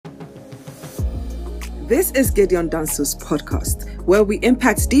This is Gideon Danso's podcast, where we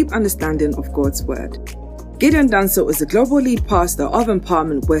impact deep understanding of God's Word. Gideon Danso is the global lead pastor of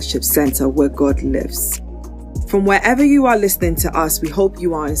Empowerment Worship Center, where God lives. From wherever you are listening to us, we hope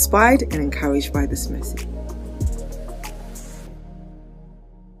you are inspired and encouraged by this message.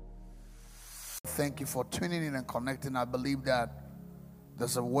 Thank you for tuning in and connecting. I believe that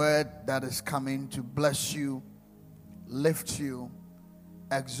there's a word that is coming to bless you, lift you,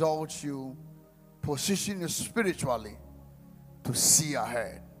 exalt you, position you spiritually to see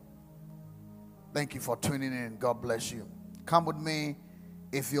ahead. Thank you for tuning in. God bless you. Come with me,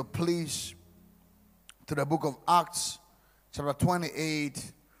 if you please, to the book of Acts, chapter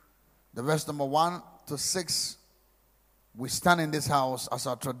 28, the verse number 1 to 6. We stand in this house as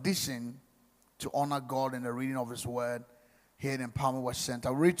our tradition to honor God in the reading of His word here in Empowerment Worship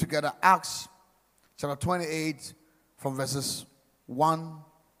Center. We read together Acts chapter 28 from verses 1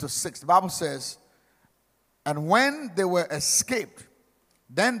 to 6. The Bible says, "And when they were escaped,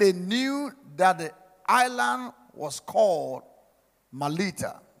 then they knew that the island was called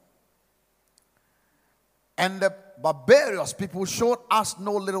Melita. And the barbarous people showed us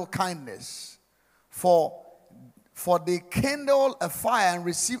no little kindness, for they kindled a fire and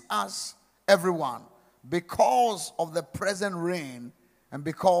received us, everyone, because of the present rain and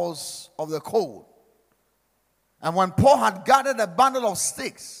because of the cold. And when Paul had gathered a bundle of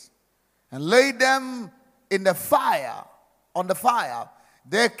sticks and laid them in the fire, on the fire,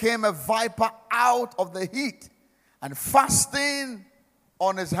 there came a viper out of the heat and fastened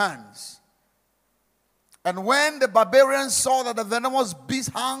on his hands. And when the barbarians saw that the venomous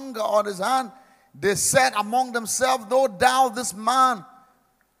beast hung on his hand, they said among themselves, no doubt this man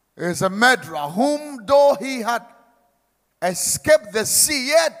is a murderer, whom though he had escaped the sea,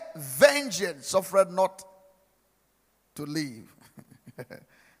 yet vengeance suffered not to leave." They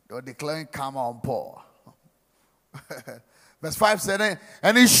were declaring karma on Paul. Verse 5 said,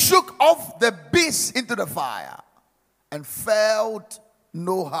 "And he shook off the beast into the fire and felt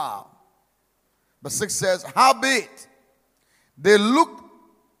no harm." Verse 6 says, "Howbeit they looked,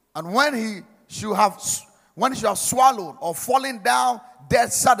 and when he should have swallowed or fallen down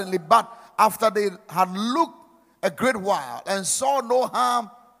dead suddenly, but after they had looked a great while and saw no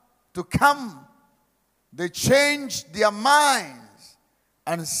harm to come, they changed their minds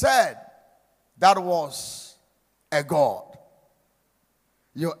and said, that was a god."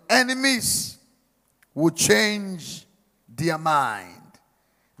 Your enemies will change their mind.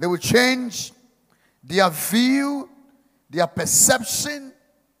 They will change their view, their perception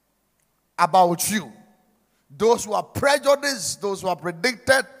about you. Those who are prejudiced, those who are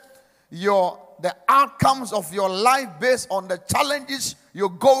predicted the outcomes of your life based on the challenges you're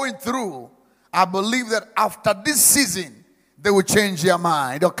going through, I believe that after this season, they will change their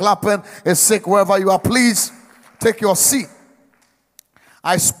mind. Your clapping is sick wherever you are. Please take your seat.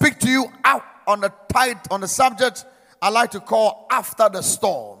 I speak to you out on the subject I like to call after the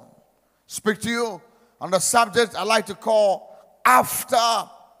storm. Speak to you on the subject I like to call after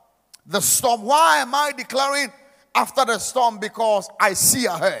the storm. Why am I declaring after the storm? Because I see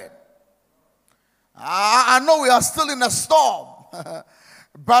ahead. I know we are still in a storm,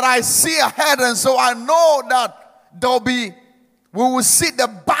 but I see ahead, and so I know that we will see the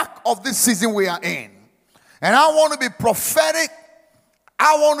back of this season we are in. And I want to be prophetic.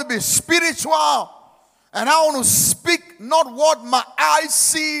 I want to be spiritual, and I want to speak not what my eye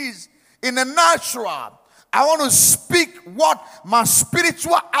sees in the natural. I want to speak what my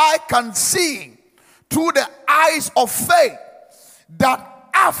spiritual eye can see through the eyes of faith. That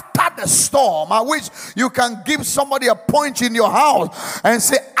after the storm, I wish you can give somebody a point in your house and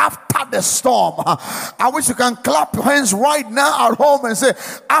say, after the storm. I wish you can clap your hands right now at home and say,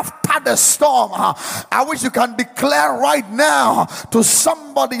 after the storm. I wish you can declare right now to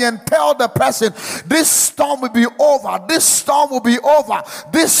somebody and tell the person, this storm will be over. This storm will be over.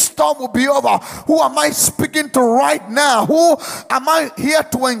 This storm will be over. Who am I speaking to right now? Who am I here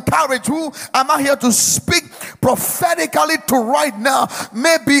to encourage? Who am I here to speak prophetically to right now?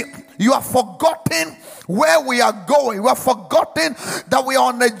 Maybe you have forgotten where we are going. You have forgotten that we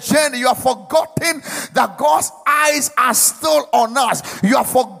are on a journey. You have forgotten that God's eyes are still on us. You have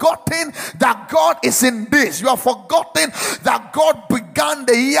forgotten that God is in this. You have forgotten that God began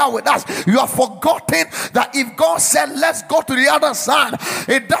the year with us. You have forgotten that if God said, let's go to the other side,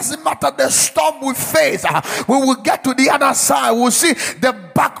 it doesn't matter the storm we face. We will get to the other side. We'll see the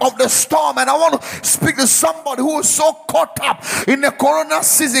back of the storm. And I want to speak to somebody who is so caught up in the corona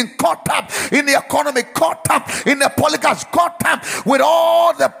season, caught up in the economy, caught up in the polygamous, caught up with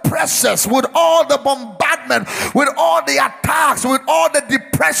all the pressures, with all the bombardment, with all the attacks, with all the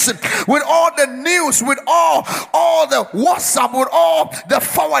depression, with all the news, with all the WhatsApp, with all the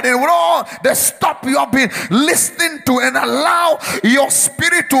forwarding, with all the stuff you have been listening to, and allow your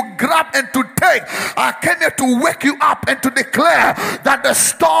spirit to grab and to take. I came here to wake you up and to declare that the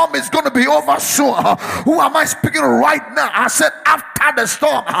storm is going to be over soon. Who am I speaking right now? I said after the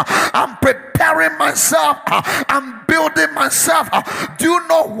storm, I'm preparing myself, I'm building myself. Do you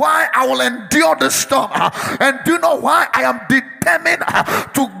know why I will endure the storm? And do you know why I am determined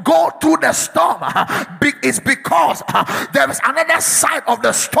to go through the storm? It's because there is another side of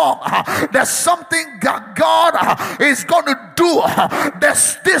the storm. There's something that God is going to do.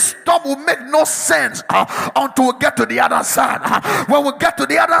 This storm will make no sense until we get to the other side. When we get to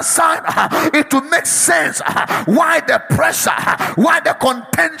the other side, it will make sense why the pressure, why the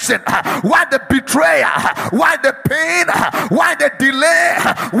contention, why the betrayal, why the pain, why the delay,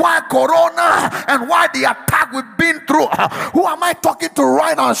 why corona, and why the attack we've been through. Who am I talking to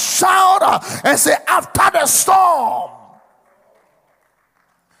right now? Shout and say, after the storm.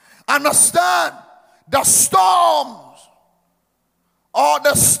 Understand, the storms, or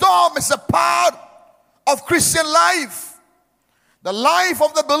the storm is a part of Christian life. The life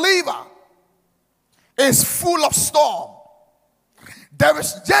of the believer is full of storm. There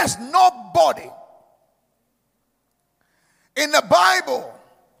is just nobody in the Bible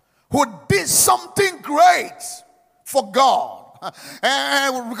who did something great for God.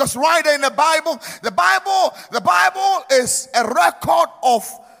 And because right there in the Bible is a record of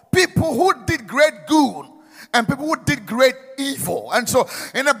people who did great good and people who did great evil. And so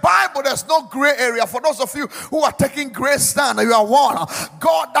in the Bible there's no gray area. For those of you who are taking gray stand, you are one.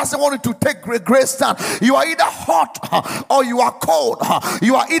 God doesn't want you to take gray stand. You are either hot or you are cold.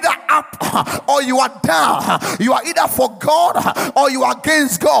 You are either up or you are down. You are either for God or you are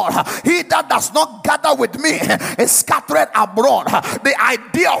against God. He that does not gather with me is scattered abroad. The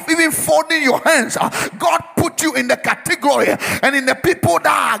idea of even folding your hands, God put you in the category and in the people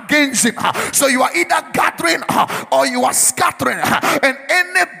that are against him. So you are either gathering or you are scattering. And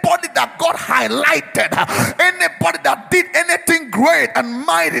anybody that God highlighted, anybody that did anything great and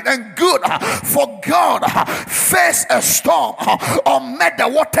mighty and good for God, faced a storm or met the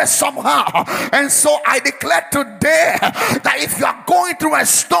water somehow. And so I declare today that if you are going through a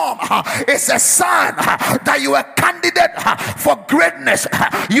storm, it's a sign that you are a candidate for greatness.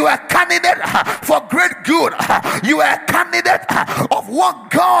 You are a candidate for great good. You are a candidate of what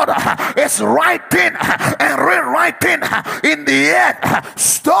God is writing and rewriting in the earth.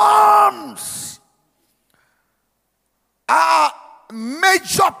 Storms are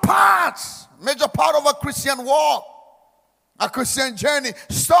major part of a Christian walk, a Christian journey.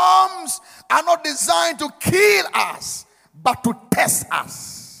 Storms are not designed to kill us, but to test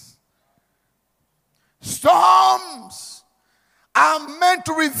us. Storms are meant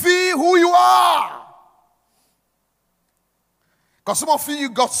to reveal who you are. Because some of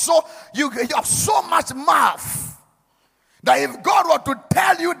you have so much mouth that if God were to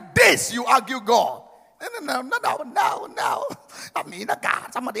tell you this, you argue God. No. I mean, a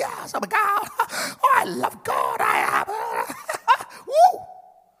God, somebody else, I'm a God. Oh, I love God. I am. Woo.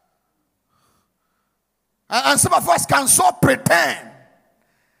 And some of us can so pretend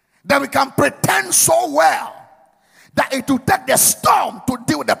that we can pretend so well that it will take the storm to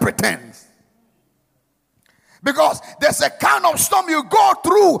deal with the pretense. Because there's a kind of storm you go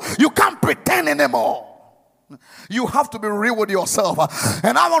through, you can't pretend anymore. You have to be real with yourself.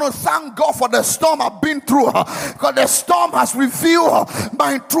 And I want to thank God for the storm I've been through, because the storm has revealed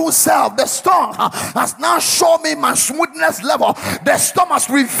my true self. The storm has now shown me my smoothness level. The storm has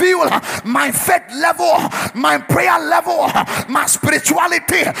revealed my faith level, my prayer level, my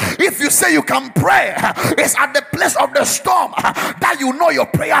spirituality. If you say you can pray, it's at the place of the storm that you know your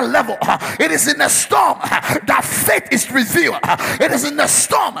prayer level. It is in the storm that faith is revealed. It is in the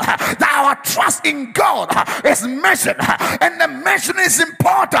storm that our trust in God is measured. And the measuring is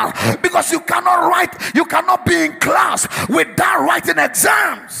important, because you cannot be in class without writing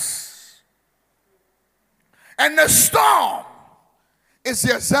exams. And the storm is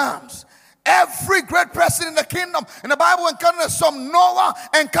the exams. Every great person in the kingdom, in the Bible, encountered a storm. Noah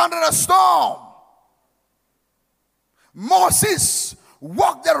encountered a storm. Moses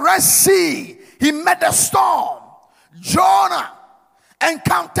walked the Red Sea. He met the storm. Jonah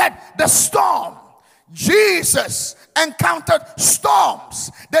encountered the storm. Jesus encountered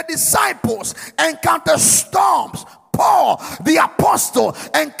storms. The disciples encountered storms. Paul, the apostle,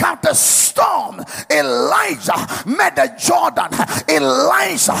 encountered storms. storm, Elijah met the Jordan.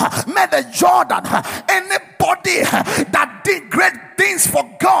 Elisha met the Jordan. Anybody that did great things for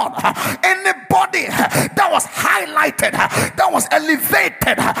God, anybody that was highlighted, that was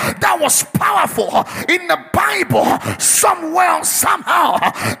elevated, that was powerful in the Bible, somewhere, somehow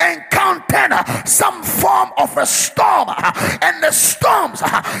encountered some form of a storm, and the storms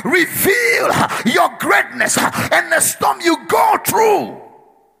reveal your greatness, and the storm you go through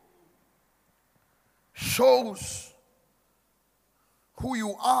shows who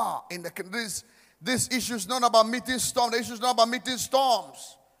you are in the this issue is not about meeting storms. The issue is not about meeting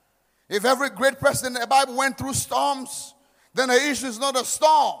storms. If every great person in the Bible went through storms, then the issue is not a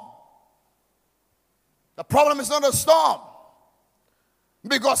storm. The problem is not a storm.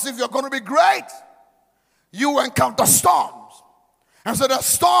 Because if you're going to be great, you encounter storms. And so the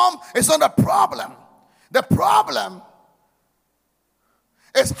storm is not a problem. The problem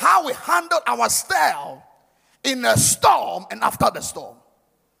is how we handle ourselves in a storm and after the storm.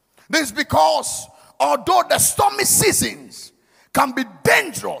 This is because although the stormy seasons can be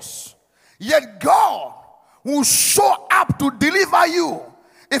dangerous, yet God will show up to deliver you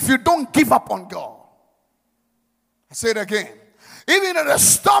if you don't give up on God. I say it again. Even in the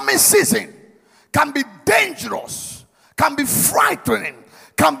stormy season can be dangerous, can be frightening,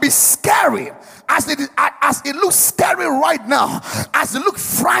 can be scary. As it looks scary right now, as it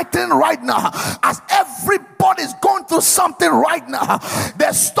looks frightening right now, as everybody's going through something right now,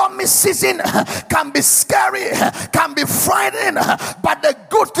 the stormy season can be scary, can be frightening, but the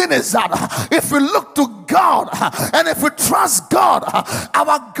good thing is that if we look to God and if we trust God,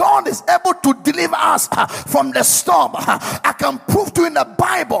 our God is able to deliver us from the storm. I can prove to you in the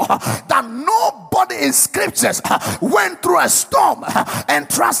Bible that nobody in scriptures went through a storm and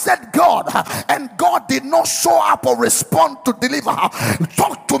trusted God, and God did not show up or respond to deliver.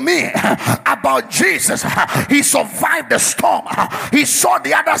 Talk to me about Jesus. He survived the storm. He saw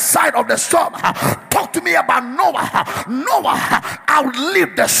the other side of the storm. Talk to me about Noah. Noah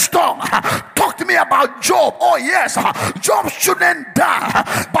outlived the storm. Talk to me about Job. Oh yes, Job's children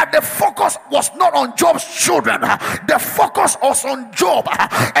died, but the focus was not on Job's children. The focus was on Job,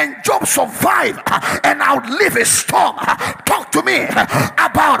 and Job survived and outlived his storm. Talk to me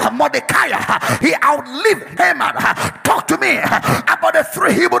about Mordecai. He outlived Haman. Talk to me about the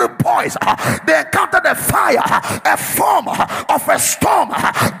 3 Hebrew boys. They encountered a fire, a form of a storm,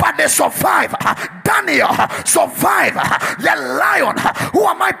 but they survived. Daniel survived. The lion, who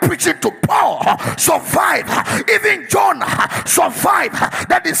am I preaching to? Paul survived. Even John survived.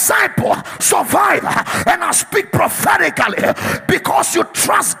 The disciple survived. And I speak prophetically, because you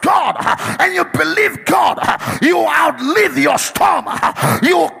trust God and you believe God, you outlive your storm.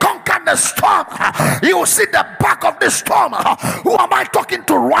 You will conquer the storm. You will see the back of the storm. Who am I talking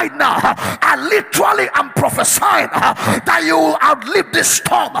to right now? I literally am prophesying that you will outlive this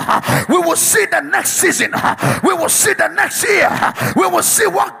storm. We will see the next season. We will see the next year. We will see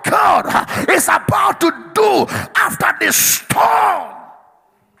what God is about to do after this storm.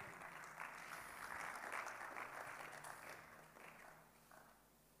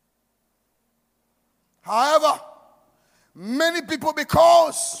 However, many people,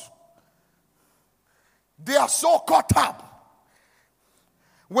 because they are so caught up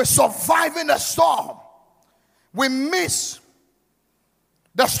with surviving the storm, we miss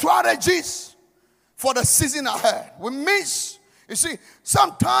the strategies for the season ahead. We miss, you see,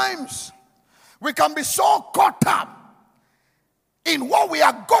 sometimes we can be so caught up in what we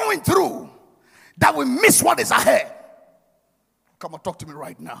are going through that we miss what is ahead. Come on, talk to me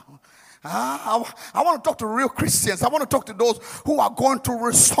right now. I want to talk to real Christians. I want to talk to those who are going through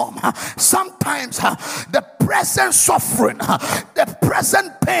a storm. Sometimes the present suffering, the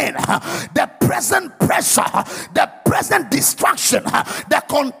present pain, the present pressure, the present distraction, the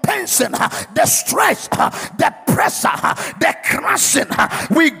contention, the stress, the pressure, the crashing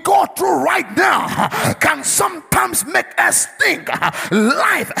we go through right now can sometimes make us think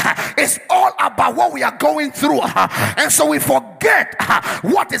life is all about what we are going through, and so we forget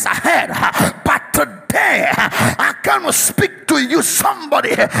what is ahead. But today I can speak to you,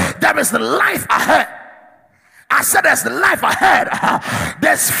 somebody. There is life ahead. I said there's life ahead.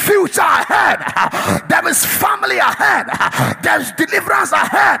 There's future ahead. There is family ahead. There's deliverance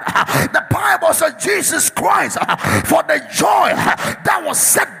ahead. The Bible says Jesus Christ, for the joy that was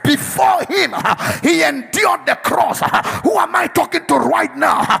set before him, he endured the cross. Who am I talking to right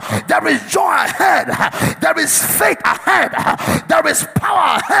now? There is joy ahead. There is faith ahead. There is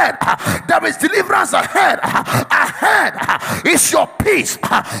power ahead. There is deliverance ahead. Ahead is your peace.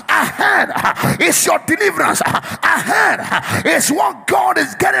 Ahead is your deliverance. ahead is what God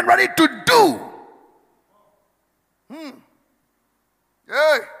is getting ready to do.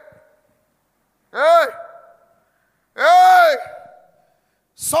 Hey. Hey. Hey.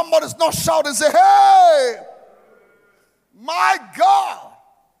 Somebody's not shouting, say, hey. My God.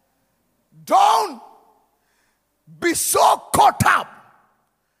 Don't be so caught up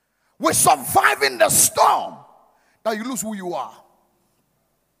with surviving the storm that you lose who you are.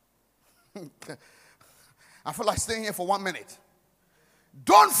 I feel like staying here for 1 minute.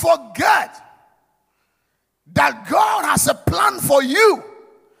 Don't forget that God has a plan for you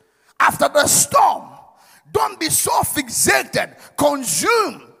after the storm. Don't be so fixated,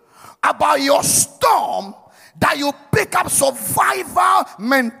 consumed about your storm that you pick up survival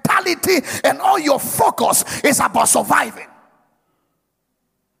mentality and all your focus is about surviving.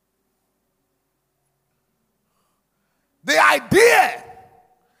 The idea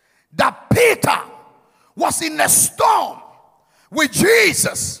that Peter was in a storm with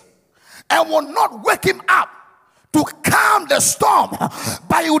Jesus and will not wake him up to calm the storm,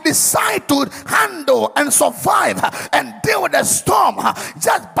 but you decide to handle and survive and deal with the storm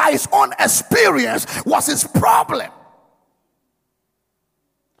just by his own experience was his problem.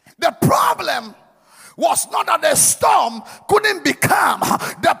 The problem was not that the storm couldn't be calm.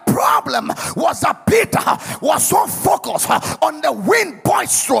 The problem was that Peter was so focused on the wind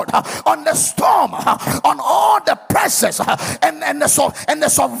boisterous, on the storm, on all the pressures, and the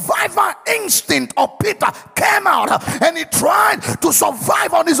survival instinct of Peter came out, and he tried to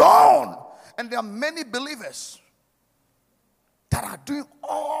survive on his own. And there are many believers that are doing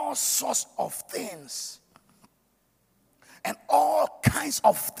all sorts of things and all kinds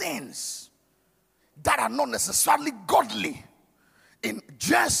of things that are not necessarily godly, in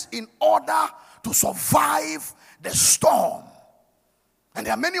order to survive the storm. And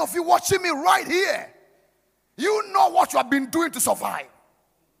there are many of you watching me right here. You know what you have been doing to survive.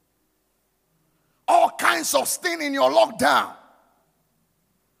 All kinds of things in your lockdown,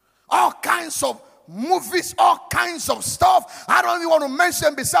 all kinds of movies, all kinds of stuff. I don't even want to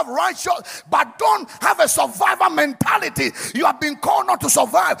mention be self-righteous, but don't have a survivor mentality. You have been called not to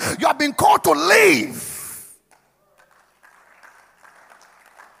survive. You have been called to live.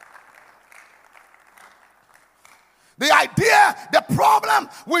 The idea, the problem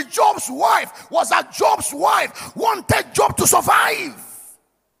with Job's wife was that Job's wife wanted Job to survive.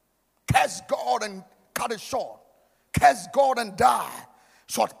 Curse God and cut it short. Curse God and die.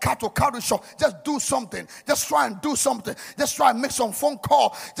 Shortcut to cut it short. Just do something. Just try and do something. Just try and make some phone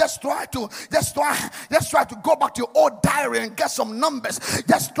call. Just try to go back to your old diary and get some numbers.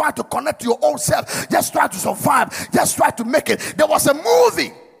 Just try to connect to your old self. Just try to survive. Just try to make it. There was a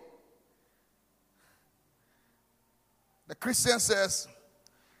movie. The Christian says,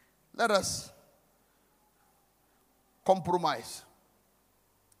 let us compromise,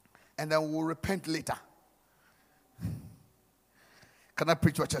 and then we'll repent later. Can I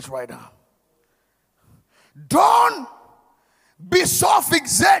preach to a church right now? Don't be so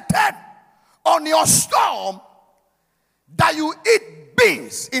fixated on your storm that you eat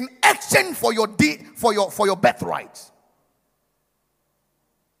beans in exchange for your birthright.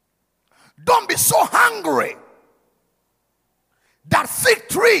 Don't be so hungry that fig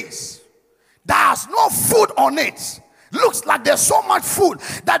trees that has no food on it, looks like there's so much food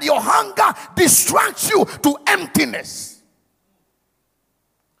that your hunger distracts you to emptiness.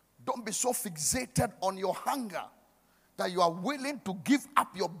 Don't be so fixated on your hunger that you are willing to give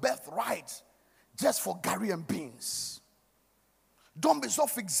up your birthright just for Gary and beans. Don't be so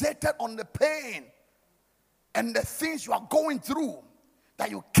fixated on the pain and the things you are going through that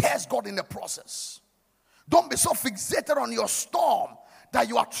you curse God in the process. Don't be so fixated on your storm that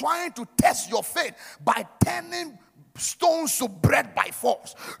you are trying to test your faith by turning stones to bread by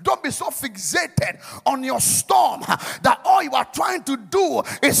force. Don't be so fixated on your storm that all you are trying to do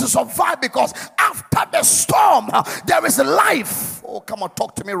is to survive, because after the storm there is life. Oh, come on,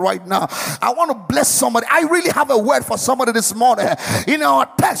 talk to me right now. I want to bless somebody. I really have a word for somebody this morning. In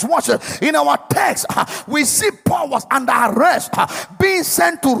our text, watch it. In our text, we see Paul was under arrest, being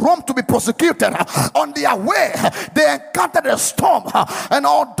sent to Rome to be prosecuted. On their way, they encountered a storm, and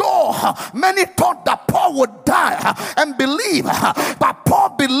although many thought that Paul would die and believe, but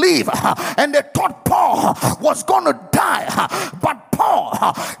Paul believed, and they thought Paul was going to die, but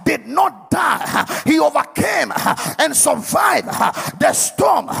Paul did not die. He overcame and survived the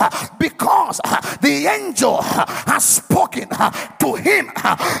storm because the angel has spoken to him.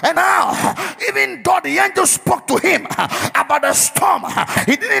 And now, even though the angel spoke to him about the storm,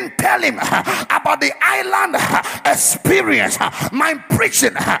 he didn't tell him about the island experience. My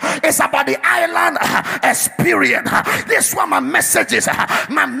preaching is about the island experience. This is what my message is.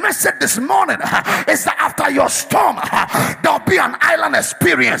 My message this morning is that after your storm, there'll be an island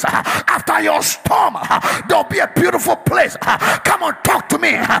experience. After your storm, there'll be a beautiful place. Come on, talk to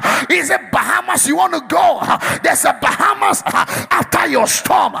me. Is it Bahamas you want to go? There's a Bahamas after your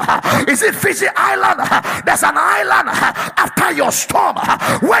storm. Is it Fiji Island? There's an island after your storm.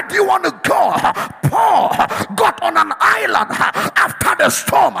 Where do you want to go? Paul got on an island after the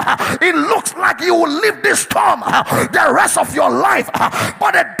storm. It looks like you will live this storm the rest of your life,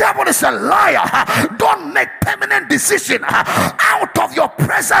 but the devil is a liar. Don't make permanent decision out of your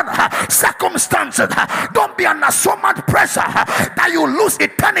present circumstances. Don't be under so much pressure that you lose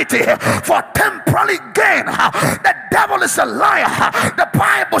eternity for temporary gain. The devil is a liar. The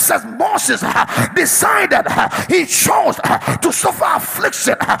Bible says Moses decided, he chose to suffer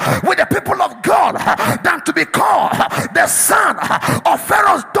affliction with the people of God than to be called the son of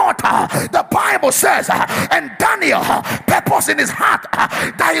Pharaoh's daughter. The Bible says, and Daniel purposed in his heart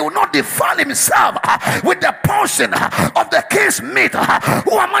that he will not defile himself with the portion of the king's meat.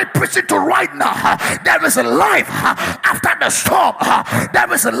 Who am I preaching to right now? There is a life after the storm.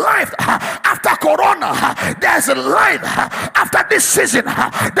 There is a life after Corona. There is a life after this season.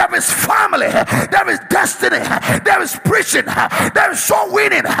 There is family. There is destiny. There is preaching. There is soul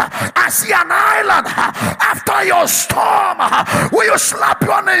winning. I see an island after your storm. Will you slap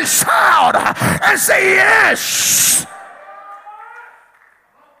your hand and shout and say yes?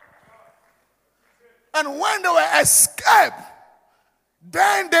 And when they were escaped,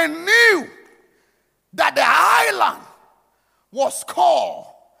 then they knew that the island was called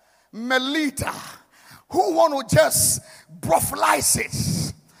Melita. Who want to just brothelize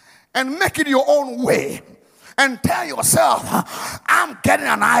it and make it your own way and tell yourself, I'm getting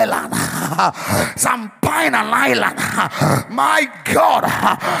an island. So I'm buying an island. My God,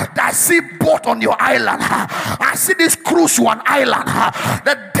 I see boat on your island. I see this cruise to an island.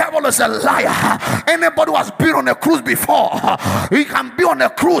 The devil is a liar. Anybody who has been on a cruise before, you can be on a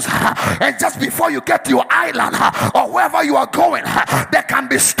cruise, and just before you get to your island or wherever you are going, there can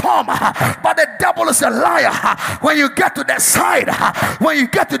be storm. But the devil is a liar. When you get to the side, when you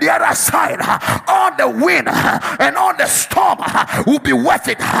get to the other side, all the wind and all the storm will be worth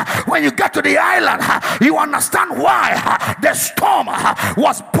it. When you get to the island, you understand why the storm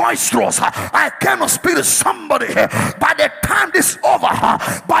was boisterous. I cannot speak to somebody. By the time this is over,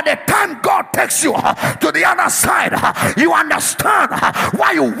 by the time God takes you to the other side, you understand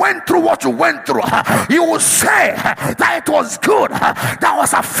why you went through what you went through. You will say that it was good that I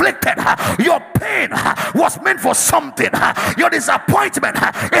was afflicted. Your pain was meant for something. Your disappointment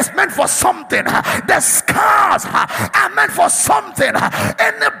is meant for something. The scars are meant for something.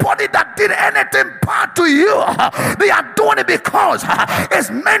 Anybody that did anything bad to you, they are doing it because it's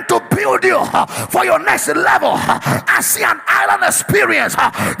meant to build you for your next level. I see an island experience.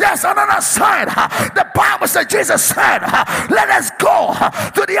 There's another side. The Bible says, Jesus said, let us go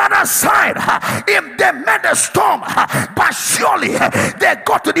to the other side. If they met the storm, but surely they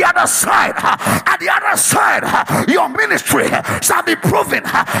got to the other side. At the other side, your ministry shall be proven.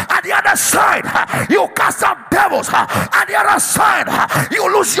 At the other side, you cast out devils. At the other side, you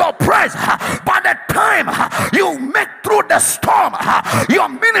lose your praise. By the time you make through the storm, your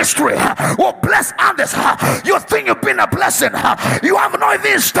ministry will bless others. You think you've been a blessing, you have not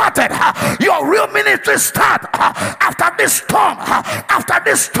even started. Your real ministry start after this storm. After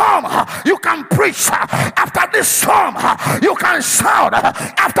this storm, you can preach. After this storm, you can shout.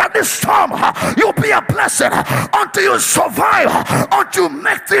 After this storm, you'll be a blessing until you survive, until you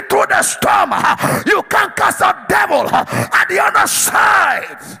make it through the storm. You can cast a devil at the other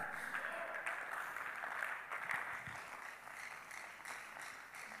side.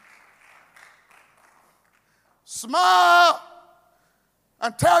 Smile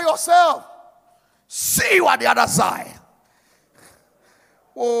and tell yourself, see you at the other side.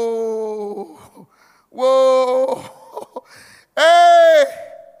 Whoa, whoa, hey,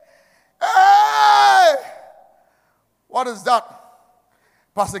 hey. What is that,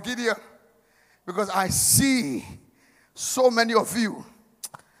 Pastor Gideon? Because I see so many of you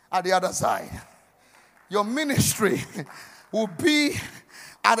at the other side. Your ministry will be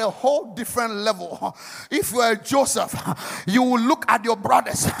at a whole different level. If you are Joseph, you will look at your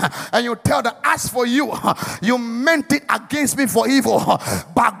brothers and you tell them, as for you, you meant it against me for evil,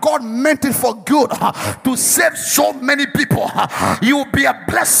 but God meant it for good to save so many people. You will be a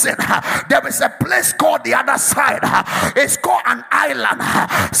blessing. There is a place called the other side. It's called an island.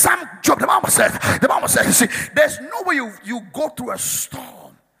 The Bible says, see, there's no way you go through a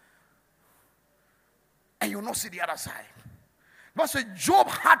storm and you will not see the other side. But Job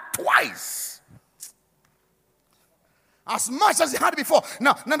had twice as much as he had before.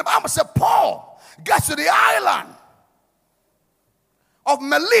 Now the Bible said Paul gets to the island of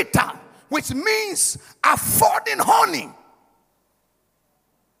Melita, which means affording honey.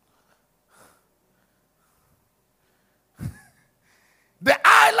 The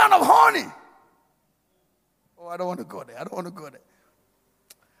island of honey. Oh, I don't want to go there. I don't want to go there.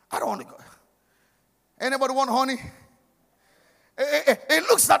 I don't want to go there. Anybody want honey? It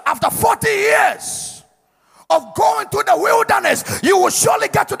looks like after 40 years of going to the wilderness, you will surely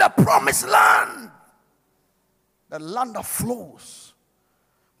get to the promised land. The land that flows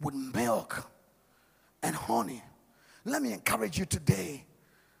with milk and honey. Let me encourage you today,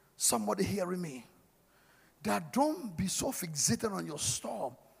 somebody hearing me, that don't be so fixated on your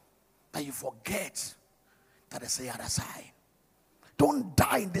storm that you forget that it's the other side. Don't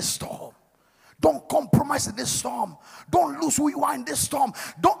die in this storm. Don't compromise in this storm. Don't lose who you are in this storm.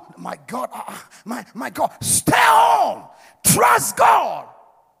 Don't, my God, my God, stay on. Trust God.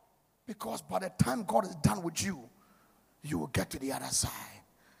 Because by the time God is done with you, you will get to the other side.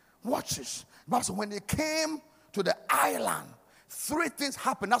 Watch this. So when they came to the island, 3 things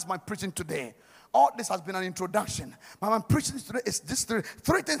happened. That's my preaching today. All this has been an introduction. My preaching today is this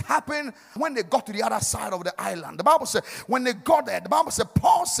 3 things happened when they got to the other side of the island. The Bible said, when they got there, the Bible said,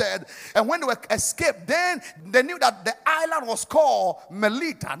 Paul said, and when they were escaped, then they knew that the island was called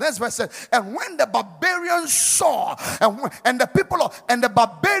Melita. That's what it said. And when the barbarians saw, and the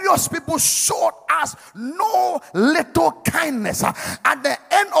barbarians people showed us no little kindness. At the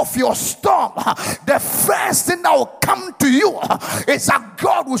end of your storm, the first thing that will come to you is that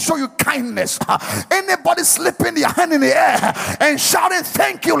God will show you kindness. Anybody slipping their hand in the air and shouting,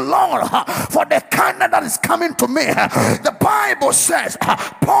 thank you, Lord, for the kindness that is coming to me. The Bible says,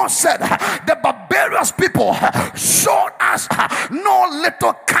 Paul said, the barbarous people showed us no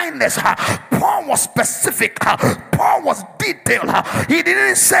little kindness. Paul was specific. Paul was detailed. He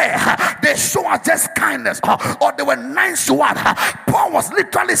didn't say they show us just kindness or they were nice to us. Paul was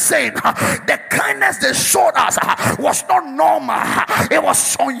literally saying the kindness they showed us was not normal. It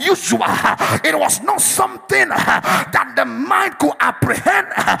was unusual. It was not something that the mind could apprehend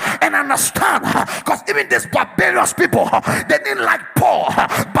and understand. Because even these barbarous people, they didn't like Paul.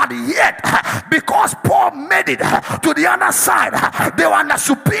 But yet, because Paul made it to the other side, they were under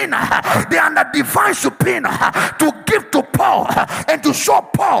subpoena. They were under divine subpoena to give to Paul and to show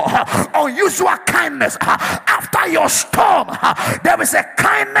Paul unusual kindness. After your storm, there is a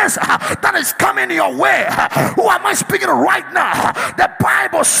kindness that is coming your way. Who am I speaking right now? The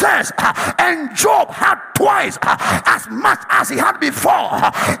Bible says, and Job had twice as much as he had before,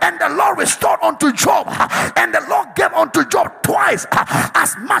 and the Lord restored unto Job, and the Lord gave unto Job twice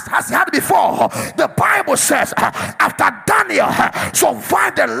as much as he had before. The Bible says, after Daniel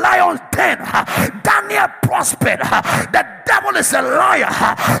survived the lion's den, Daniel prospered. The devil is a liar.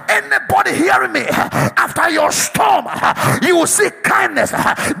 Anybody hearing me? After your storm, you will see kindness.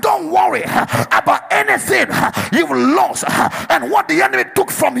 Don't worry about anything you've lost and what the enemy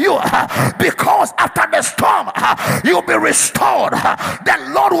took from you, because after the storm you'll be restored. The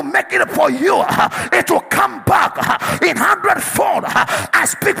Lord will make it for you. It will come back in 100-fold. I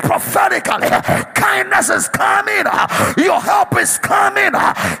speak prophetically. Kindness is coming. Your help is coming.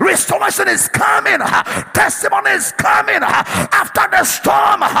 Restoration is coming. Testimony is coming. After the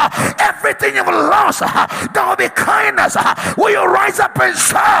storm, everything you've lost, there will be kindness. Will you rise up and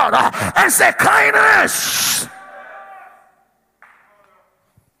shout and say, kindness?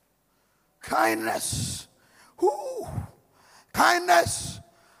 Kindness. Ooh. Kindness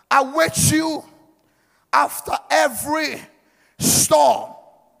awaits you after every storm.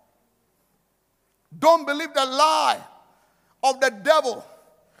 Don't believe the lie of the devil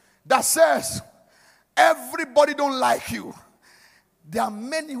that says everybody don't like you. There are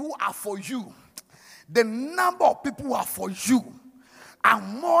many who are for you. The number of people who are for you are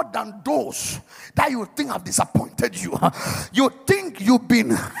more than those that you think have disappointed you. You think you've been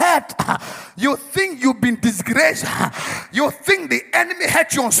hurt. You think you've been disgraced. You think the enemy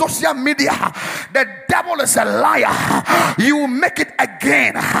hurt you on social media. The devil is a liar. You will make it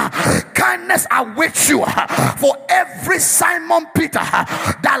again. Kindness awaits you. For every Simon Peter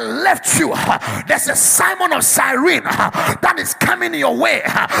that left you, there's a Simon of Cyrene that is coming your way.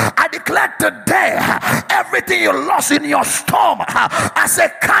 I declare today, everything you lost in your storm, I say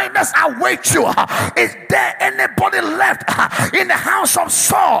kindness awaits you. Is there anybody left in the house of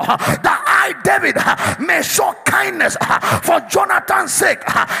Saul that I, David, may show kindness for Jonathan's sake?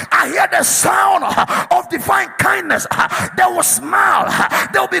 I hear the sound of divine kindness. They will smile.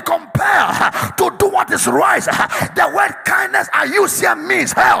 They will be compelled to do what is right. The word kindness I use here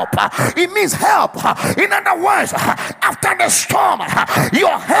means help. It means help. In other words, after the storm,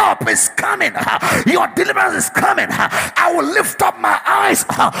 your help is coming. Your deliverance is coming. I will lift up my eyes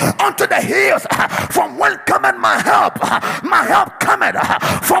unto the hills, from when cometh my help. My help cometh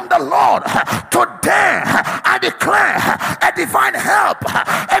from the Lord. Today I declare a divine help,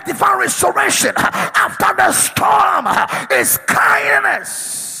 a divine restoration after the storm is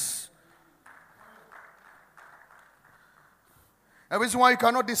kindness. The reason why you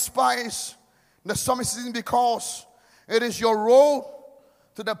cannot despise the summer season, because it is your road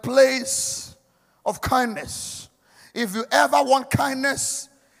to the place of kindness. If you ever want kindness,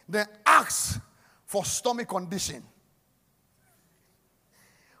 then ask for stormy condition.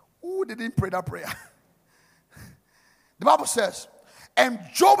 Who didn't pray that prayer? The Bible says, and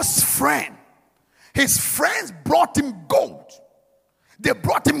Job's friend, his friends brought him gold. They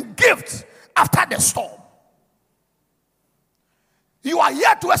brought him gifts after the storm. You are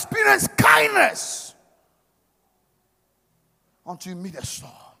here to experience kindness until you meet a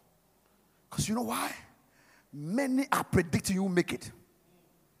storm. Because you know why? Many are predicting you will make it.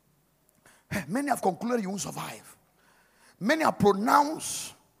 Many have concluded you won't survive. Many have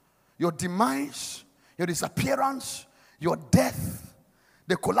pronounced your demise, your disappearance, your death,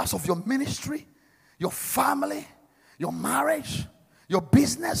 the collapse of your ministry, your family, your marriage, your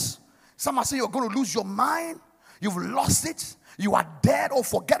business. Some are saying you're going to lose your mind. You've lost it. You are dead, or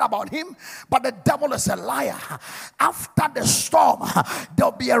forget about him. But the devil is a liar. After the storm,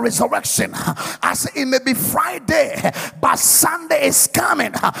 there'll be a resurrection. I say it may be Friday, but Sunday is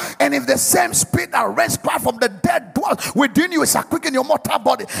coming. And if the same spirit that raised Christ from the dead dwells within you, is a quick in your mortal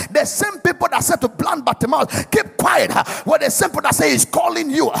body. The same people that said to blind Bartimaeus, keep quiet, were the same people that say he's calling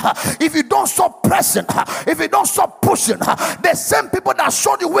you. If you don't stop pressing, if you don't stop pushing, the same people that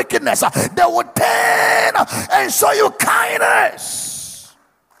showed you wickedness, they will turn and show you kindness.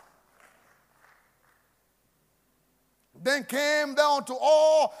 Then came down to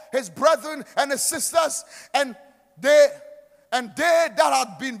all his brethren and his sisters, and they that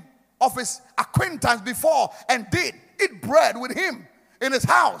had been of his acquaintance before, and did eat bread with him in his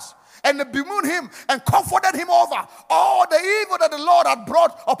house, and they bemoaned him and comforted him over all the evil that the Lord had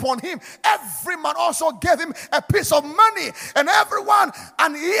brought upon him. Every man also gave him a piece of money, and everyone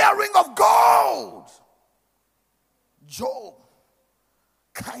an earring of gold. Job,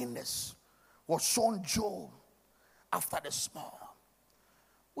 kindness was shown Job after the storm.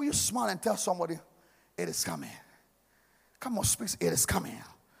 Will you smile and tell somebody, it is coming? Come on, speak, it is coming.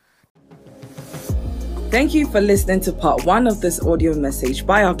 Thank you for listening to part 1 of this audio message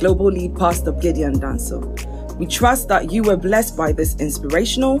by our global lead pastor, Gideon Danso. We trust that you were blessed by this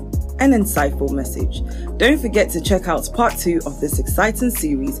inspirational and insightful message. Don't forget to check out part 2 of this exciting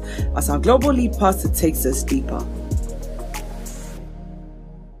series as our global lead pastor takes us deeper.